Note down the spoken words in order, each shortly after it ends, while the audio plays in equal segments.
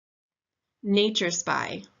Nature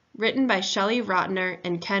Spy, written by Shelley, Rotner,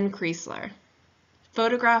 and Ken Kreisler.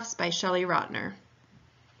 Photographs by Shelley Rotner.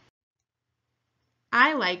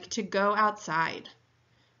 I like to go outside,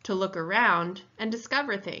 to look around and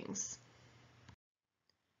discover things.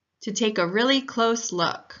 To take a really close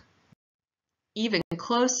look, even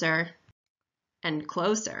closer and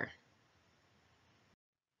closer.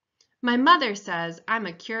 My mother says I'm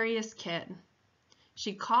a curious kid.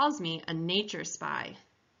 She calls me a nature spy.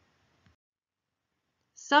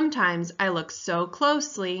 Sometimes I look so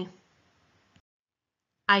closely,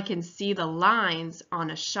 I can see the lines on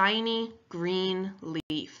a shiny green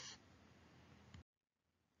leaf,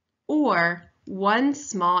 or one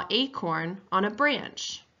small acorn on a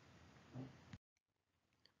branch,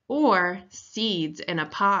 or seeds in a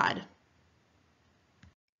pod.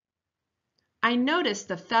 I notice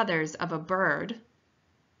the feathers of a bird,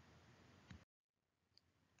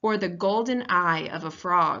 or the golden eye of a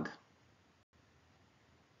frog.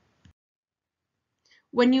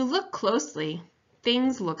 When you look closely,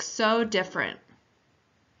 things look so different,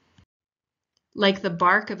 like the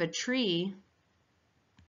bark of a tree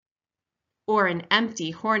or an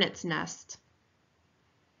empty hornet's nest,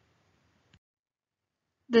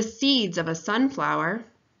 the seeds of a sunflower,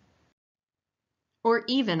 or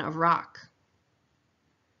even a rock.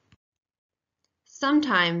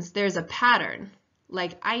 Sometimes there's a pattern,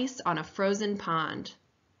 like ice on a frozen pond,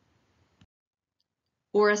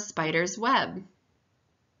 or a spider's web,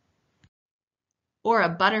 or a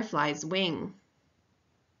butterfly's wing.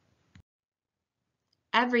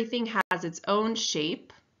 Everything has its own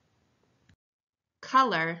shape,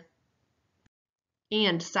 color,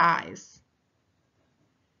 and size.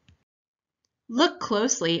 Look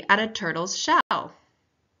closely at a turtle's shell,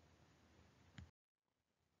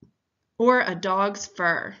 or a dog's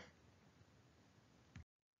fur,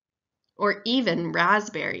 or even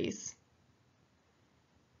raspberries,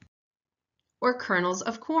 or kernels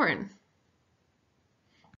of corn.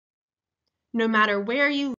 No matter where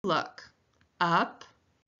you look, up,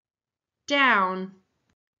 down,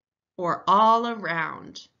 or all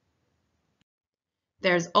around,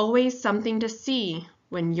 there's always something to see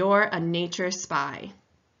when you're a nature spy.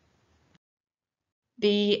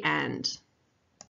 The end.